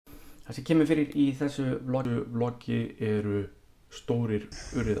Það sem kemur fyrir í þessu vloggi eru stórir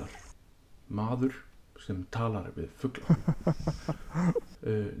urriðar. Maður sem talar við fugla.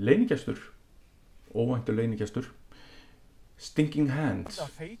 Leynigestur, óvæntur leynigestur. Stinking hands,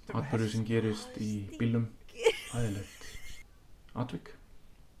 atburður sem gerist í bílnum. Æðilegt atvik.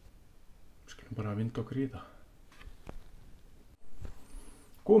 Skulum bara vinda okkur í það.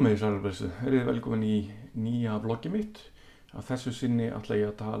 Góð með þessar, verið velkomin í nýja vloggi mitt. Að þessu sinni ætla ég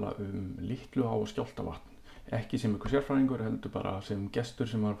að tala Litlaá og Skjálftavatn. Ekki sem einhver sérfræðingur, heldur bara sem gestur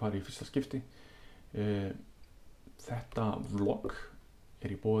sem var að fara í fyrsta skipti. Þetta vlogg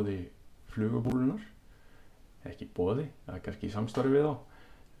í boði Flugubúllunar. Ekki boði, það kannski í samstarfi við þá.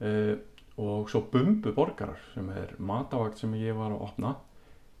 Og svo Bumbuborgarar sem matavakt sem ég var að opna.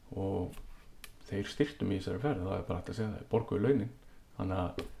 Og þeir styrktu mig í þessari ferð, það bara hægt að segja það, borguðu launin. Þannig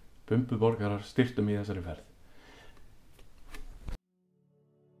að Bumbuborgarar styrktu mig í þessari ferð.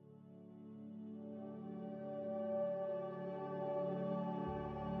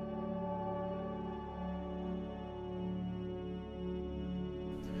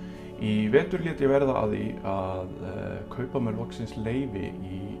 Í vetur lét ég verða að því að kaupa mér loksins leyfi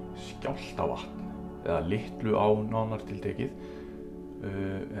í Skjálftavatn eða Litlaá nánar tiltekið.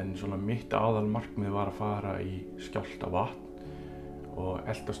 En svona mitt aðalmarkmið var að fara í Skjálftavatn og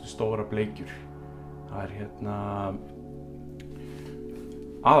eldastu stóra bleikjur. Það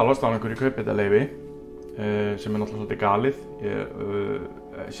aðalástæðan ég kaupi þetta leyfi sem náttúrulega svolítið galið.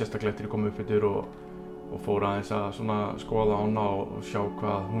 Sérstaklega eftir ég kom upp yfir og fór aðeins að skoða ána og sjá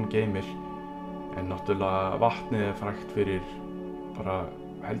hvað hún geymir. En náttúrulega vatnið frægt fyrir bara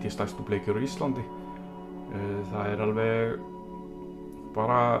held ég stærstu bleikjur á Íslandi. Það alveg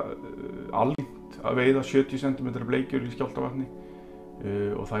bara algengt að veiða 70 cm bleikjur í Skjálftavatni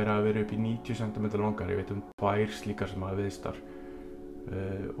og þær hafa verið upp í 90 cm langar. Ég veit 2 slíkar sem hafa veiðst þar.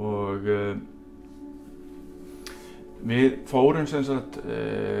 Og við fórum sem sagt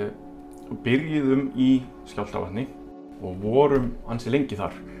og byrjuðum í Skjálftavatni og vorum ansi lengi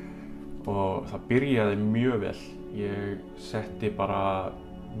þar og það byrjaði mjög vel. Ég setti bara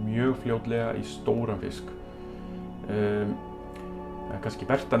mjög fljótlega í stóran fisk. Það kannski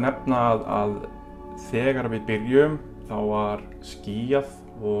vert að nefna að þegar við byrjum þá var skýjað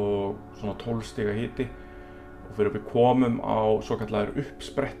og svona 12 stiga hiti og fyrir við komum á svokallaðar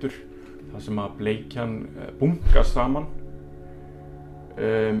uppsprettur þar sem að bleikjan bunkast saman.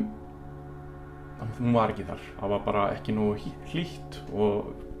 Hún var ekki þar, það var bara ekki nógu hlýtt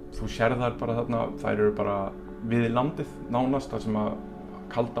og þú sérð þær bara þarna, þær eru bara við landið nánast þar sem að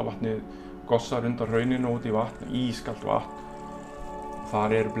kalda vatnið gossar undan hrauninu út í vatn, ískalt vatn. Þar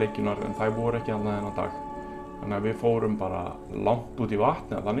eru bleikjunar en þær voru ekki annað þennan dag. Þannig að við fórum bara langt út í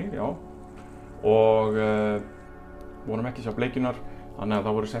vatn eða þannig, já. Og vorum ekki að sjá bleikjunar, þannig að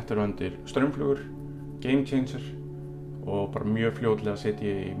það voru settir undir straumflugur, game changer og bara mjög fljótlega setja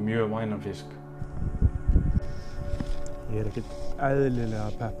ég í mjög vænan fisk. Ég ekkert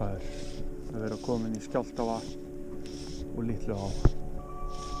eðlilega peppaður að vera komin í Skjálftavatn og Litlaá.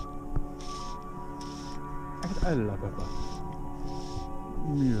 Ekkert eðlilega peppaður.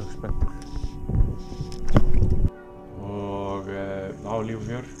 Mjög spenntur. Og á líf og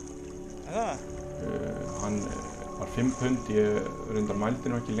fjör. Hann var 5 pund, ég reyndar mældi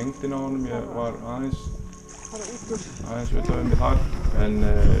nú ekki lengdina á honum, ég var aðeins utan mig þar, en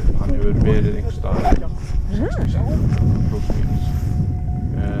hann hefur verið einhvers staðar 60 cm plus mínus.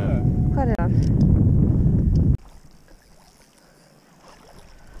 Hvar hann?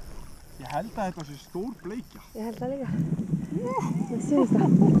 Ég held að þetta sé stór bleikja. Ég held það líka. Mér sýnist það.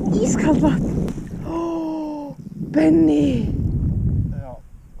 Ískalt vatn. Benni! Já.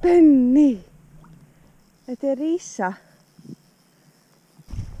 Benni! Þetta rísa.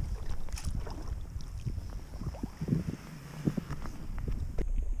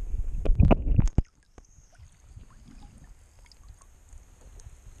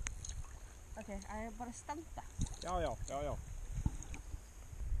 Það bara að standa. Já.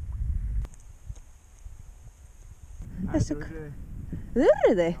 Þessu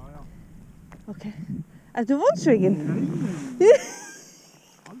urriði? Já. Ok. Ertu vonsvikinn? Nei.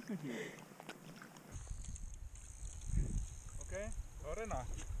 Alls ekki. Ok, þá reyna.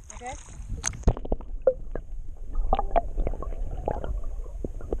 Ok.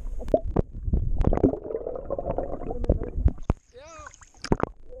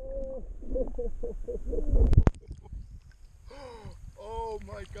 Oh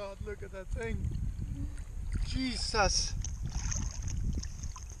my God, look at that thing. Jesus.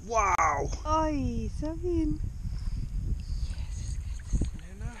 Wow. Oj, så fin. Jesus Kristus.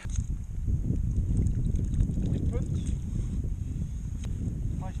 Hérna. 1 pund.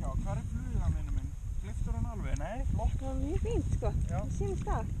 Má sjá, hvað Hvað flugan vinur minn? Lyftur hann alveg? Nei, flott. Það var mjög fínt sko. Já. Það sýnist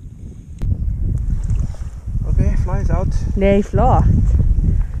það. Okay, flies out. Nei, flott.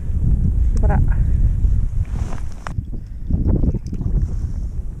 Bara...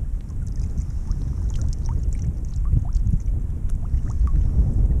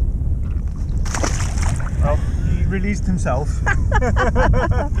 Well, he released himself.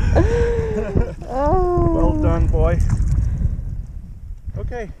 Well done, boy.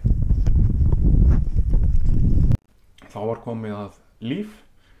 Okay. Þá var komið að líf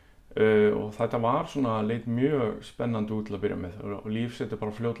og þetta var svona leit mjög spennandi út til að byrja með og líf setur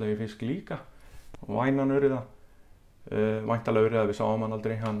bara fljótlega í fisk líka og vænan urriða. Væntalega urriða, við sáum hann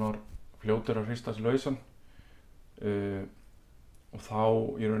aldrei, hann var fljótur að hrista sig lausan og þá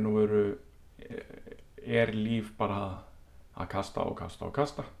í raun og veru líf bara að kasta og kasta og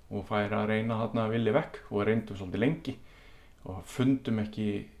kasta og fær að reyna þarna að vilja vekk og reyndum svolítið lengi og fundum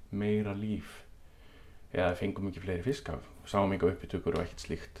ekki meira líf eða fengum ekki fleiri fiska, sáum ekki upptökur og ekkert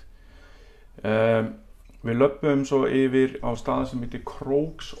slíkt. Við löbbum svo yfir á stað sem heitir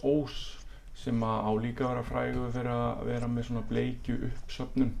Króksós sem á líka að vera frægur fyrir að vera með svona bleikju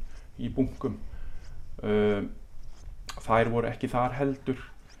uppsöfnun í bunkum. Þær voru ekki þar heldur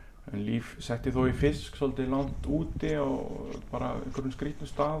en líf setti þó í fisk svolítið langt úti og bara einhverjum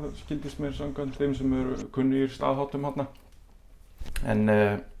skrýtnum stað skildist mér samkvæmt þeim sem eru kunnugir staðháttum þarna. En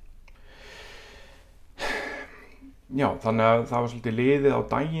já, þannig að það var svolítið liðið á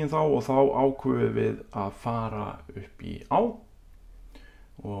daginn þá og þá ákveðum við að fara upp í á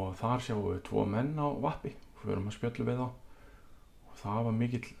og þar sjáum við 2 menn á vappi og förum að spjöllu við þá og það var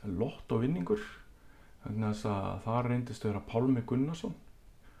mikill lottóvinningur þannig að það reyndist vera Pálmi Gunnarsson,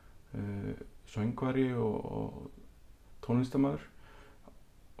 söngvari og tónlistarmaður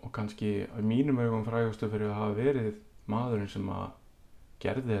og kannski í mínum augum frægastu fyrir að hafa verið maðurinn sem að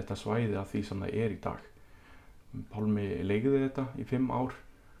gerði þetta svæði að því sem það í dag. Pálmi leigði þetta í 5 ár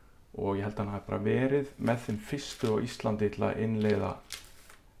og ég held að hann hafi bara verið með þeim fyrstu á Íslandi til að innleiða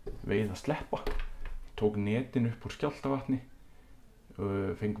veiða sleppa. Tók netin upp úr Skjálftavatni,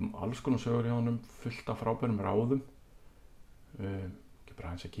 fengum alls konar sögur hjá honum, fullt af frábærum ráðum. Ekki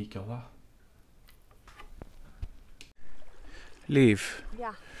bara aðeins að kíkja á það. Líf,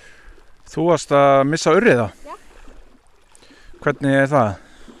 Já. þú varst að missa urriða. Já. Hvernig er það?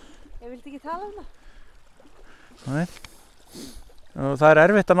 Ég vildi ekki tala um það. Nei. Og það er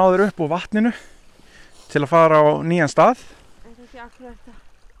erfitt að ná þér upp úr vatninu til að fara á nýjan stað. En það er ekki akkurat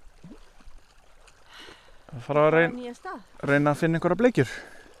að fara að reyna að finna einhverja bleikjur.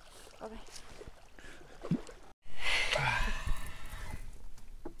 Ok.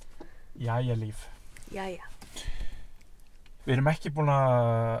 Jæja Líf. Jæja. Við erum ekki búin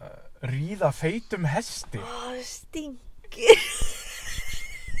að ríða feitum hesti. Ó, það stingir.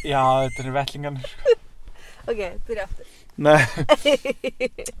 Já, þetta er vettlingarnir. Ok, byrja aftur. Nei.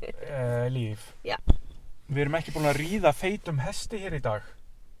 Líf. Já. Við erum ekki búin að ríða feitum hesti hér í dag.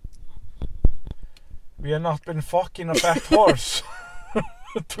 We have not been fucking a fat horse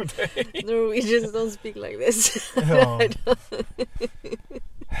today. Norwegians don't speak like this.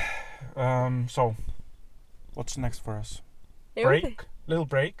 So, what's next for us? Everything. Break? Little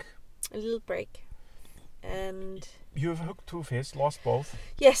break? A little break. And... You've hooked 2 fish, lost both.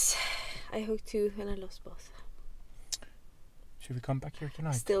 Yes, I hooked 2 and I lost both. Should we come back here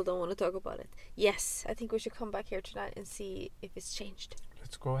tonight? Still don't want to talk about it. Yes, I think we should come back here tonight and see if it's changed.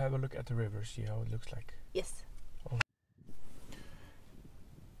 Let's go have a look at the river, see how it looks like. Yes.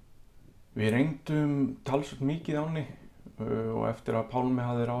 Við reyndum talsvert mikið áni og eftir að Pálmi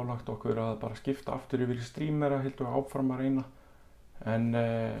hafði ráðlagt okkur að bara skipta aftur yfir í streamera heldum við áfram að reyna en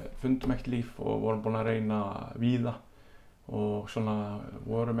fundum ekkert líf og vorum búin að reyna víða og svona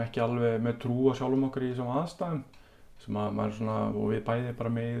vorum ekki alveg með trú á sjálfum okkur í þessum aðstæðum sem að maður svona og við bæði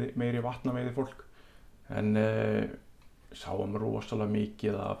bara meiri vatnaveiði fólk en sáum rosalega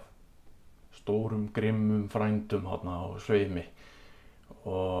mikið af stórum grimmum frændum þarna á sveimi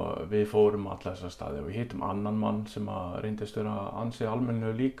og við fórum alla þessa staði og við hittum annan mann sem að reyndist vera ansið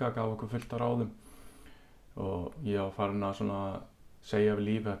almennilegur líka, gaf okkur fullt af ráðum og ég var farin að svona segja við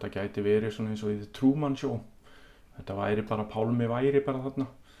Lífi að þetta gæti verið svona eins og í The Truman Show. Þetta væri bara, Pálmi væri bara þarna,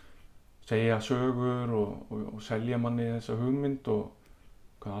 segja sögur og selja manni þessa hugmynd og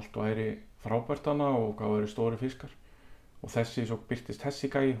hvað allt væri frábært hana og hvað væri stóri fiskar. Og þessi, svo birtist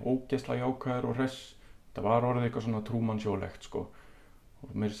þessi gæi, ógeðslega jákvæður og hress. Þetta var orðið eitthvað svona Truman Show-legt sko.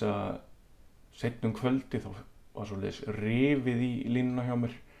 Og mér þess að seinna kvöldi þá var svoleiðis rifið í línuna hjá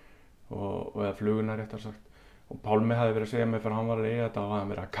mér eða fluguna réttar sagt. Og Pálmi hafði verið að segja mér fyrir hann var að eiga þetta að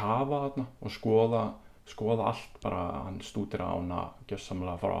hann verið að kafa þarna og skoða skoða allt, bara hann stúdira ána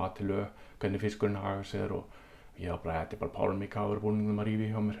gjörsamlega frá A til Ö, hvernig fiskurinn hagar sér og ég var bara, þetta bara pálmi í coverbúningnum að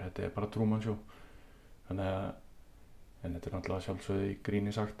rífi hjá mér, þetta bara trúmannsjó. Þannig að, en þetta náttúrulega sjálfsögðu í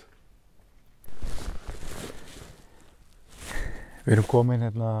gríni sagt. Við erum komin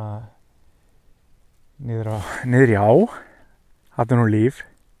hérna niður í á, þetta nú líf.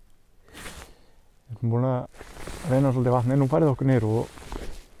 Við erum búin að reyna svolítið vatni, nú farið okkur niður og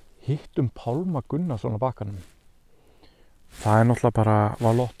hittum Pálma Gunnarsson á bakkanum. Það náttúrulega bara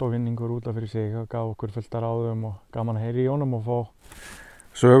var lottóvinningur út af fyrir sig og gaf okkur fullt af ráðum og gaman að heyra í honum og fá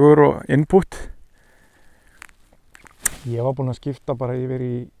sögur og input. Ég var búinn að skipta bara yfir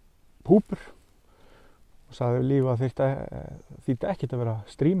í púpur og sagði við Líf að þýtti ekkert að vera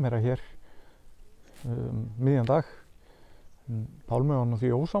streamera hér miðjan dag. Pálmi var nú því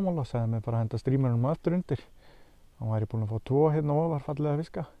ósammála, sagði mér bara að henda streamerunum aftur undir. Hann væri búinn að fá 2 hérna ofar fallega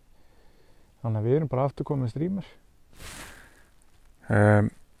fiska. Þannig að við erum bara aftur komið streamer.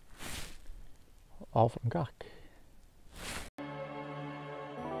 Áfram gakk.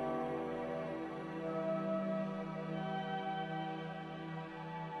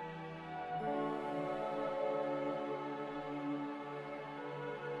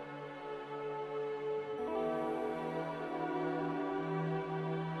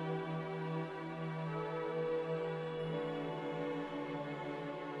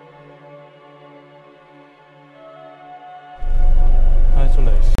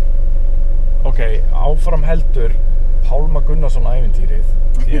 Áfram heldur Pálma Gunnarsson ævintýrið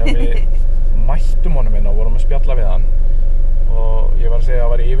því að við mættum honum og vorum að spjalla við hann og ég var að segja að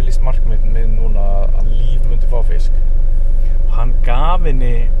það var yfirlýst markmið núna að Líf myndi fá fisk og hann gaf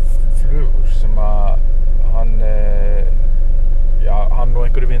henni flugur sem að hann og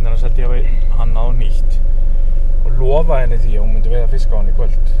einhverju vinnar hans held ég að hann á nýtt og lofaði henni því að hún myndi veiða fisk á hann í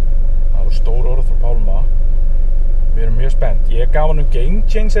kvöld. Það var stór orð frá Pálma. Við erum mjög spennt. Ég gaf hann game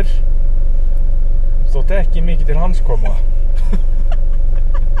changer. Þótti ekki mikið til hans koma.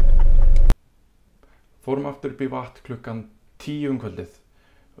 Fórum aftur upp í vatn klukkan 10 kvöldið.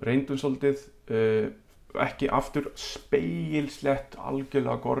 Reyndum svolítið, ekki aftur spegilslett,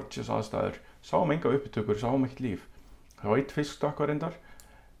 algjörlega gorgeous aðstæður. Sáum enga upptökur, sáum ekkert líf. Það var 1 fiskstökkva reyndar.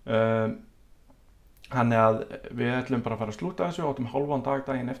 Þannig að við ætlum bara að fara að slúta þessu, áttum hálfan dag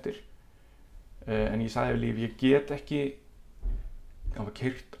daginn eftir. En ég sagði við Líf, ég get ekki hafa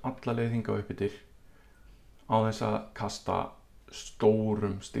keyrt alla leið hingað upp yfir á þess að kasta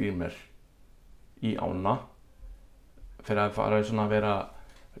stórum streamer í ána fyrir að fara svona að vera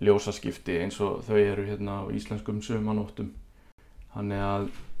ljósaskipti eins og þau eru hérna á íslenskum sumarnóttum. Þannig að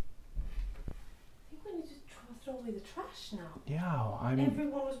We need to throw away the trash now.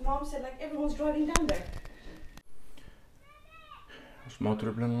 Mom said like everyone's driving down there. Smá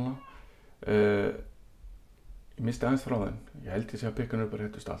truflunina. Ég misti aðeins frá þeim. Ég held ég sé að pikka hann upp á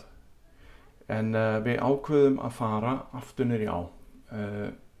réttu stað. En við ákveðum að fara aftur niður í á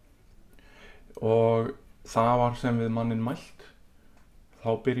og það var sem við manninn mælt.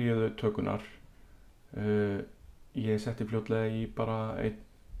 Þá byrjuðu tökunar. Ég setti fljótlega í bara 1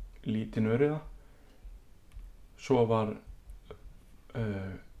 lítinn öriða. Svo var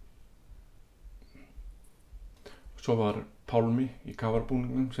Pálmi í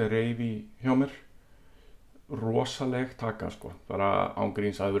kafarbúningnum sem reif í hjá mér. Rosaleg taka sko, bara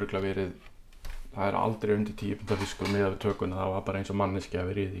ángríns að örugglega verið. Það aldrei undir 10 punda fiskur miðað við tökuna, það var bara eins og manneski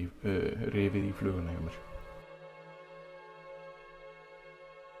að vera rifið í fluguna hjá mér.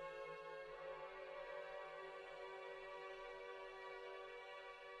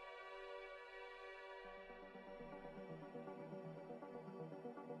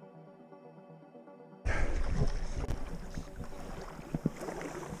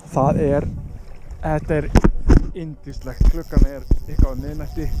 Þetta er yndislegt, klukkan er eitthvað á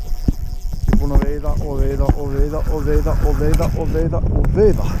miðnætti. Ég er búinn að veiða og veiða og veiða og veiða og veiða og veiða og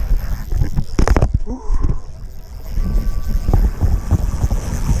veiða.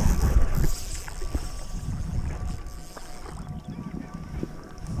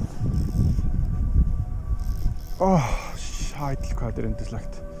 Sæll, hvað þetta er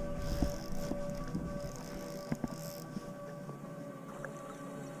yndislegt.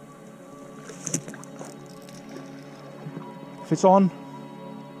 Fish on.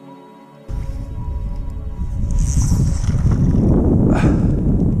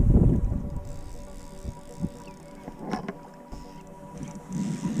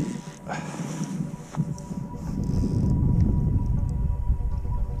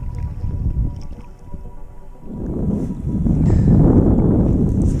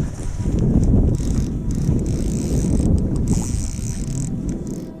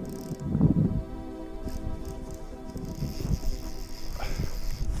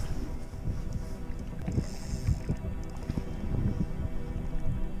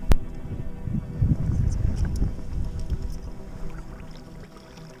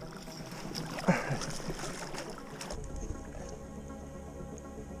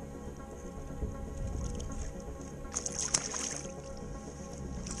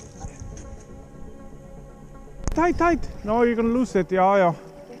 tight. No, you're gonna lose it. Yeah.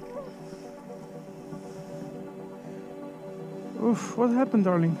 Oof, what happened,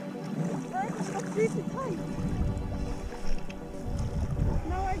 darling? It's completely tight.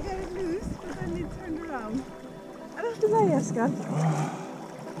 Now I got it loose, but then it turned around. I don't have to lie, Oscar.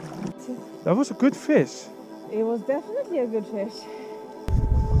 That was a good fish. It was definitely a good fish.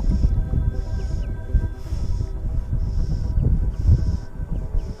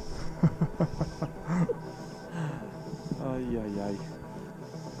 Æ.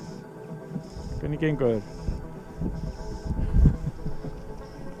 Hvernig gengur þér?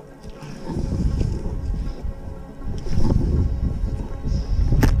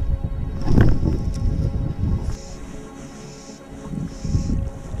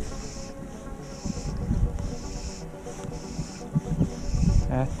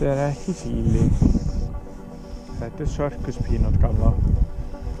 Þetta ekki síli. Þetta circus peanut gamla.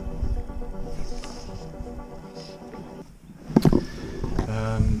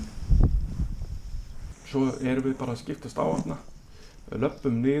 Svo erum við bara að skiptast á þarna,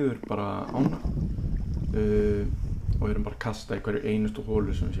 löppum niður bara ána og erum bara að kasta í hverju einustu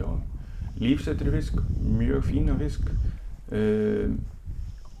hólu sem við sjáum. Lífsettri fisk, mjög fína fisk,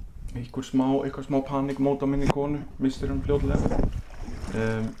 eitthvað smá panik mót á minni konu, mistir hann fljótlega.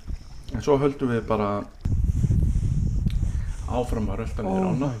 En svo höldum við bara áfram að rölta niður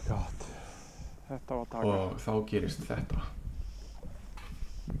ána. Oh my god, þetta var taka. Og þá gerist þetta.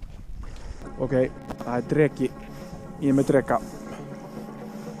 Ok, það er dreki. Ég er með dreka.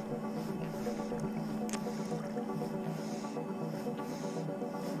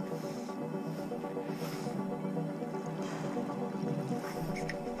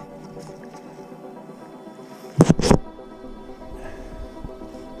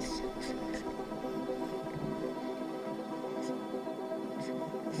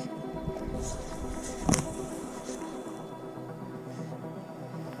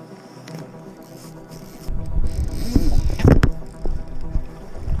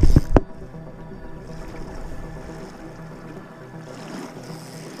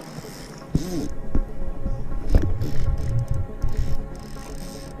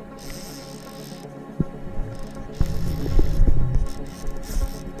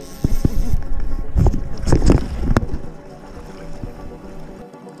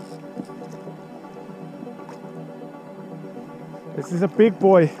 This is a big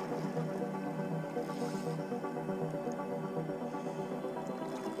boy.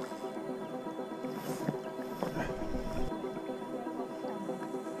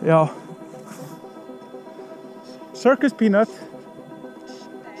 Ja. Circus peanut.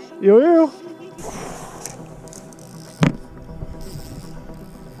 Jo.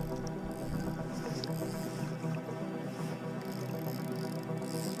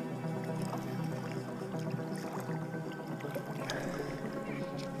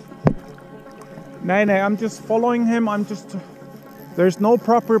 No, I'm just following him. There's no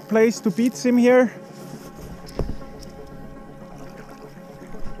proper place to beat him here.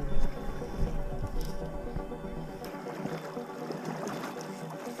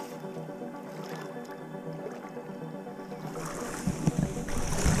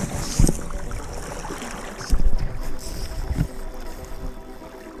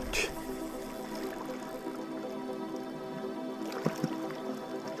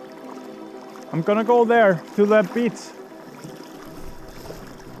 I'm gonna go there to that beach.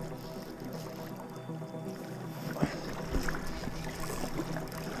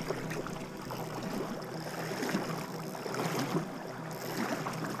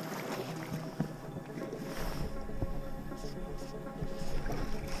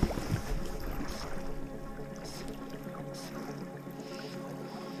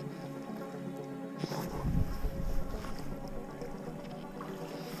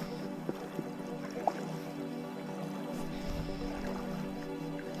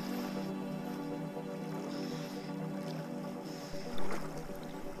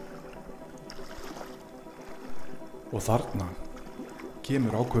 Og þarna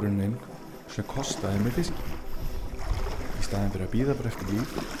kemur ákvörðunin sem kostaði mig fisk. Í staðinn fyrir að bíða bara eftir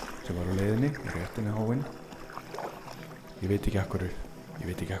líf sem var á leiðinni í réttinni háinn. Ég veit ekki af hverju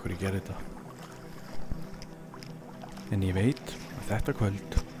ég gerði þetta. En ég veit að þetta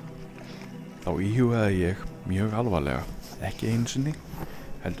kvöld þá íhugaði ég mjög alvarlega, ekki einu sinni,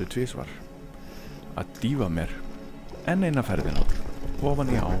 heldur tvisvar, að dýfa mér enn eina ferðina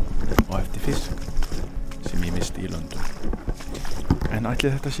ofan í á og eftir fisk sem ég misti í löndum. En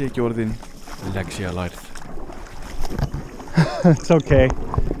ætli þetta sé ekki orðin leksía lærð.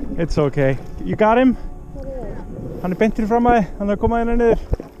 It's okay. You got him? Hann beint fyrir fram að þig, hann koma hérna niður.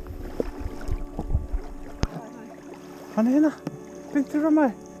 Hann hérna, beint fyrir fram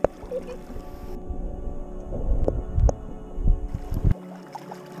að þig.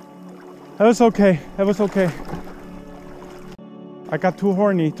 That was okay, that was okay. I got too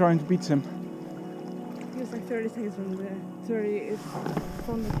horny trying to beat him. He was like 30 seconds from the 30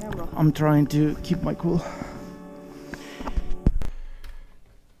 from the camera. I'm trying to keep my cool.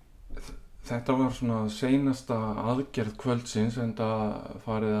 Þetta var svona seinasta aðgerð kvöldsins en það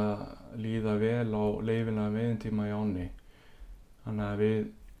farið að líða vel á leyfilega veiðintíma í ánni. Þannig að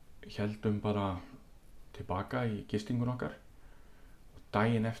við héldum bara tilbaka í gistingun okkar og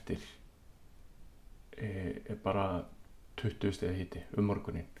daginn eftir bara 20 stiga hiti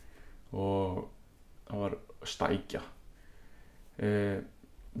morguninn og það var stækja.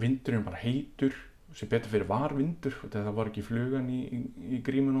 Vindurinn bara heitur, sem betur fyrir var vindur þegar það var ekki flugan í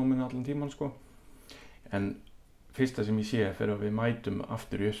grímunóminu allan tíman sko. En fyrsta sem ég sé fyrir að við mætum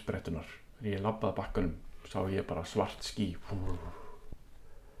aftur í uppsprettunar, þegar ég labbaði bakkanum sá ég bara svart ský.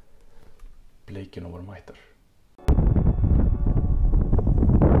 Bleikjuna voru mættar.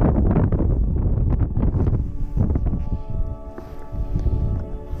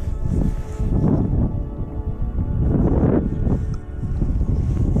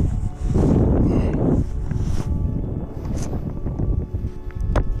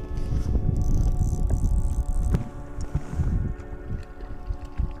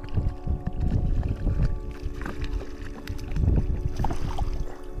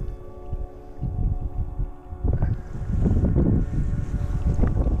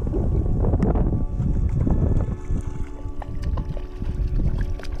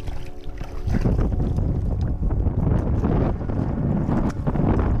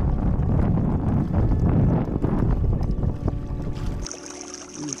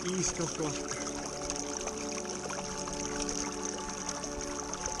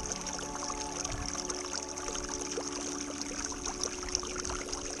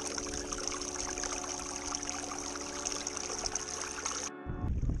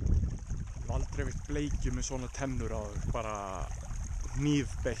 Aldrei veitt bleikju með svona tennur á þau, bara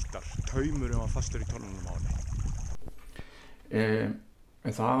hnífbeittar, taumurinn var fastur í tónunum á henni.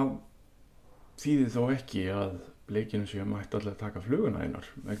 En það þýðir þó ekki að bleikjunum séu mætti allir að taka fluguna einar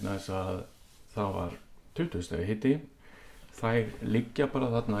vegna þess að það var 20 stiga hiti. Þær liggja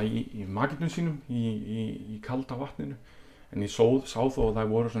bara þarna í magnum sínum í kalda vatninu en ég sá þó að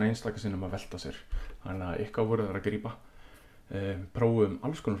þær voru svona einstaka sinnum að velta sér, þannig að eitthvað voru þær að grípa. Prófum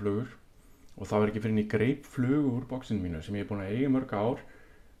alls konar flugur og það var ekki fyrir en ég greip flugu úr boxinu mínu sem ég búin að eiga mörg ár,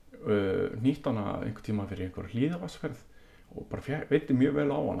 nýtt hana einhver tíma fyrir einhver hlíðarvatnsferð og bara veitti mjög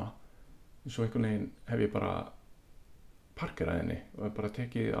vel á hana. Svo einhvern veginn hef ég bara parkerað henni og bara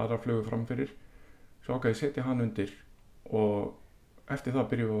tekið aðra flugu fram fyrir. Svo ákvað ég setja hann undir og eftir það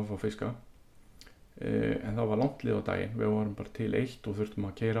byrjuðum við að fá fiska. En það var langt lið á daginn, við vorum bara til 1 og þurftum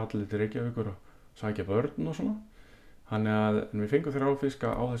að keyra allir til Reykjavíkur og sækja vörn og svona. Þannig að við fengum 3 fiska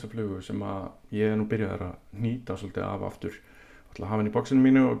á þessa flugu sem að ég nú byrjaði að nýta svolítið af aftur. Ég ætla að hafa henni í boxinu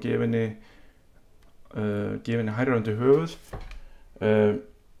mínu og gefa henni hærra undir höfuð.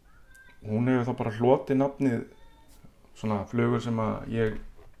 Hún hefur þá bara hlotið nafnið svona flugur sem að ég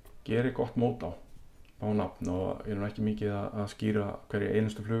geri gott mót á nafn og ég er nú ekki mikið að skýra hverja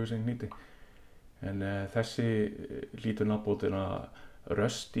einustu flugu sem ég nýti. En þessi hlýtur nafnbótina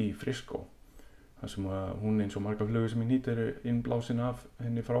Rösti Friskó. þar sem hún eins og margar flugur sem ég nýt eru innblásin af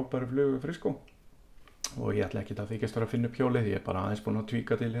henni frábæru flugu Friskó. Og ég ætla ekki að þykjast vera að finna upp hjólið, ég er bara aðeins búinn að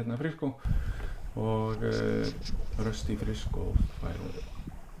tvíka til hérna Friskó og Rösti Friskó fær hún.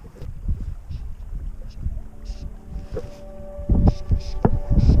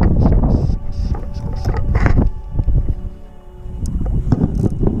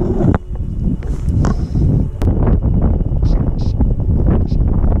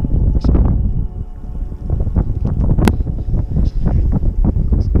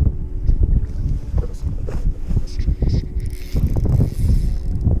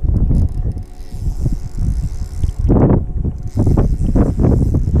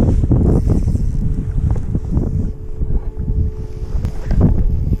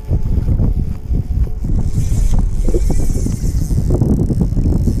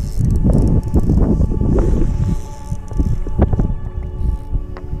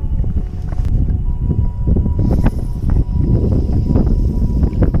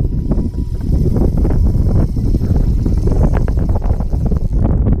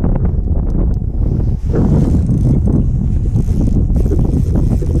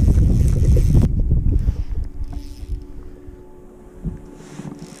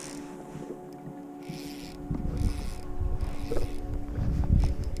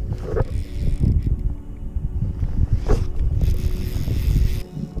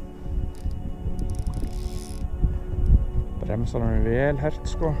 Kassan er vel hert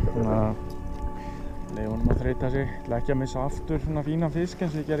sko, þannig að leyfa honum að þreyta sig. Ég ætla ekki að missa aftur svona fína fisk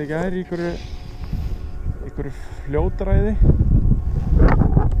eins og ég gerði í gær í einhverju fljótræði.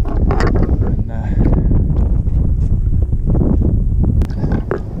 En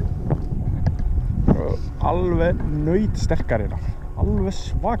alveg nautsterkar hérna, alveg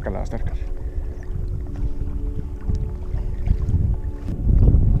svakalega sterkar.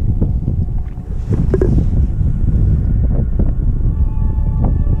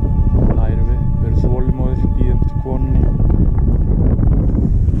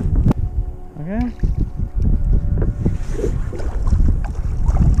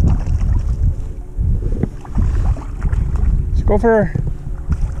 Go for her.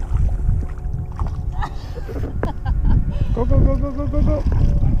 Go, go, go, go, go, go, go.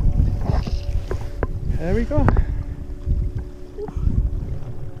 There we go.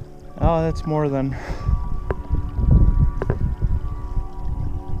 Oh, that's more than...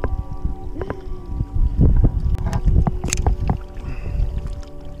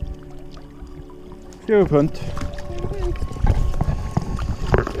 Few pund.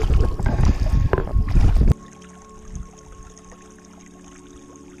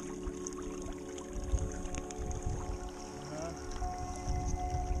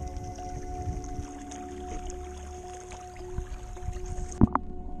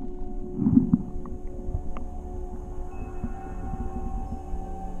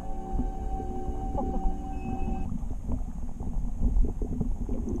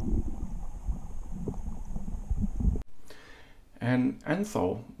 En ennþá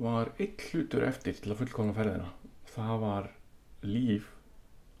var einn hlutur eftir til að fullkomna ferðina. Það var líf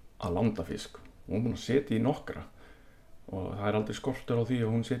að landa fisk. Hún var búin að setja í nokkra og það er aldrei skortur á því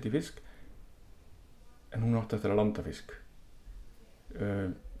að hún setja í fisk, en hún átti eftir að landa fisk.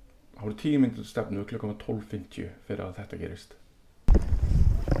 Það voru 10 mínútur stefnu klukkan 12:50 fyrir að þetta gerist.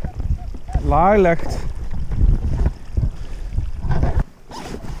 Laglegt.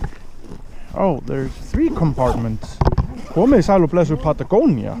 Oh, there's 3 compartments. Komið í sæl og blessu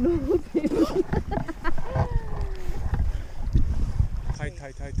Patagonia. Tight.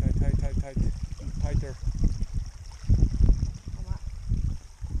 Tighter.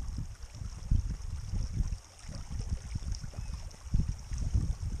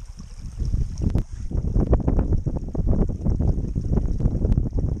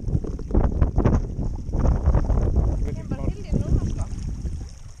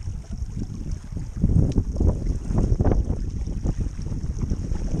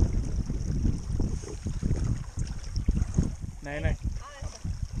 Nei.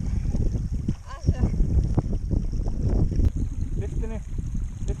 Lyftinu.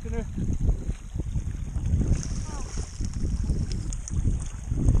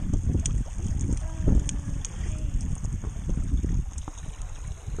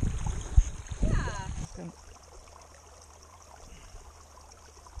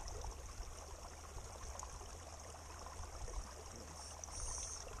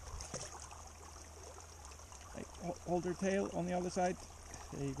 Hold her tail on the other side.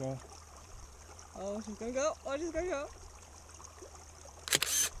 There you go. Oh, she's gonna go.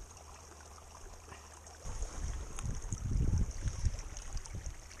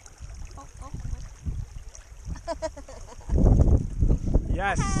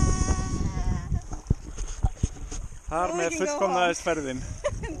 Yes! Þar með fullkomnaðist ferðin.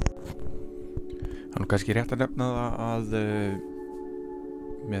 Það er kannski rétt að nefna það að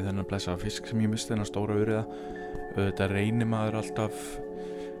með þennan blessaða fisk sem ég misti, þennan stóra urriða, auðvitað reynir maður alltaf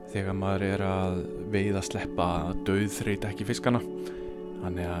þegar maður er að veiða sleppa að dauðþreyta ekki fiskana.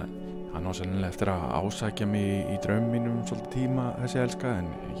 Þannig að hann á sennilega eftir að ásækja mig í draum mínum svolítið tíma þessi elska, en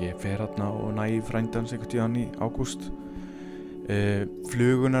ég fer þarna og næ frændans einhvern tíðan í ágúst.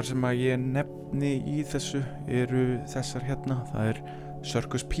 Flugunar sem að ég nefni í þessu eru þessar hérna. Það er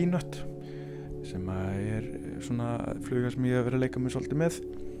Circus Peanut sem að er svona fluga sem ég hef verið að leika mig svolítið með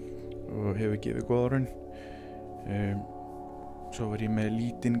og hefur gefið góða raun. Svo var ég með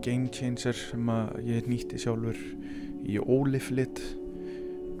lítinn Game Changer sem að ég nýtti sjálfur í óliflit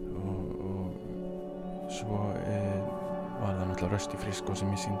og svo var það náttúrulega rösti frisko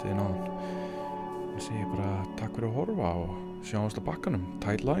sem ég sýndi þið náðan. Ég segi bara takk fyrir að horfa og sjáumst á bakkanum.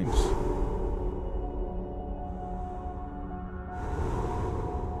 Tight lines.